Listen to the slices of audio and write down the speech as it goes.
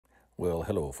Well,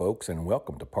 hello folks, and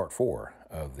welcome to part 4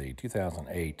 of the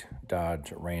 2008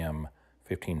 Dodge Ram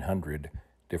 1500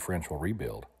 differential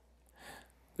rebuild.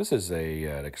 This is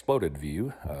an exploded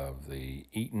view of the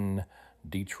Eaton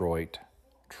Detroit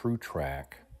True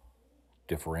Track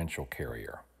differential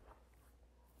carrier.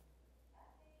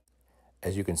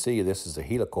 As you can see, this is a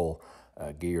helical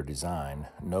gear design,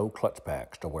 no clutch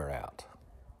packs to wear out.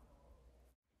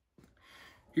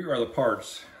 Here are the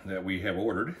parts that we have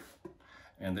ordered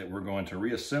and that we're going to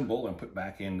reassemble and put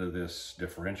back into this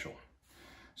differential.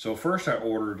 So first I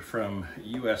ordered from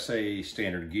USA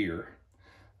Standard Gear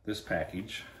this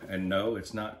package, and no,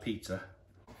 it's not pizza.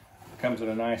 It comes in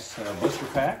a nice blister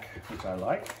pack, which I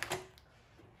like.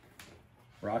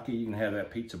 Rocky, you can have that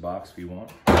pizza box if you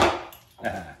want.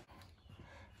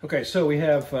 Okay, so we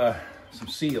have some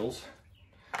seals.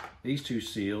 These two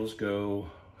seals go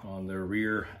on the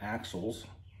rear axles.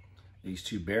 These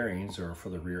two bearings are for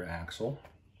the rear axle.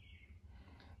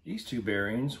 These two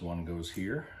bearings, one goes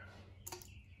here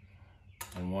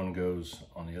and one goes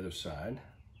on the other side.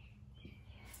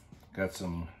 Got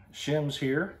some shims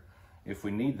here if we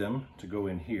need them to go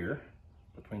in here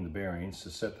between the bearings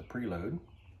to set the preload.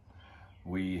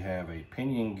 We have a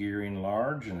pinion gearing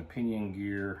large and a pinion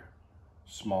gear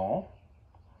small,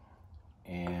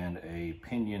 and a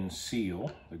pinion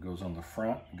seal that goes on the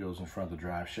front, goes in front of the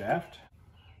drive shaft.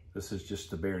 This is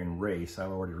just the bearing race. I've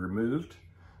already removed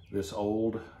this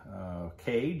old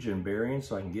cage and bearing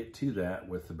so I can get to that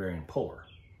with the bearing puller.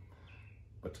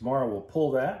 But tomorrow we'll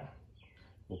pull that,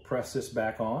 we'll press this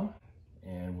back on,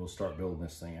 and we'll start building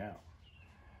this thing out.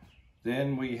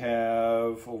 Then we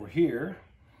have over here,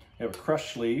 we have a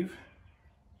crush sleeve.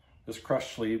 This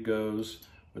crush sleeve goes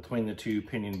between the two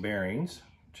pinion bearings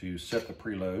to set the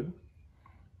preload.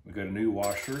 We've got a new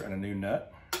washer and a new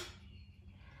nut.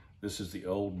 This is the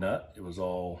old nut. It was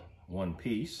all one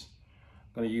piece.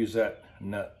 I'm going to use that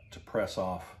nut to press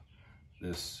off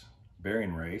this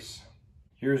bearing race.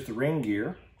 Here's the ring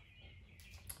gear.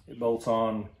 It bolts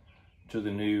on to the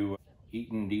new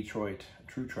Eaton Detroit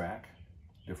True Track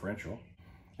differential.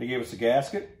 They gave us a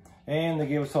gasket, and they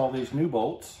gave us all these new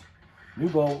bolts. New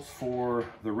bolts for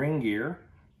the ring gear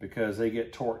because they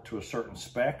get torqued to a certain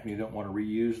spec and you don't want to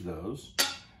reuse those.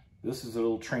 This is a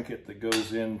little trinket that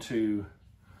goes into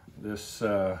this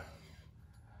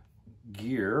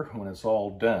gear when it's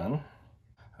all done.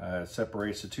 It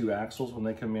separates the two axles when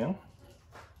they come in.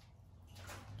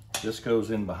 This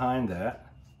goes in behind that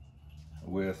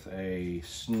with a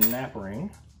snap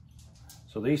ring.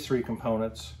 So these three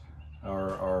components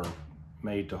are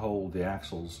made to hold the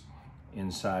axles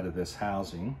inside of this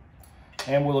housing.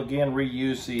 And we'll again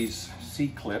reuse these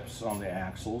C-clips on the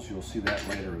axles. You'll see that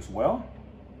later as well.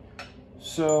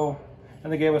 So,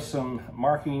 and they gave us some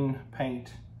marking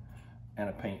paint and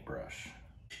a paintbrush.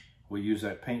 We use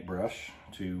that paintbrush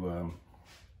to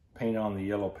paint on the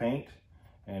yellow paint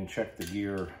and check the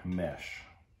gear mesh.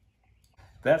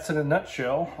 That's in a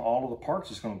nutshell all of the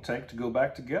parts it's going to take to go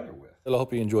back together with. Well, I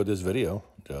hope you enjoyed this video.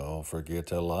 Don't forget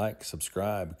to like,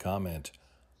 subscribe, comment,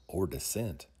 or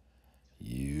dissent.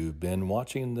 You've been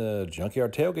watching the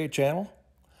Junkyard Tailgate channel.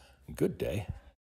 Good day.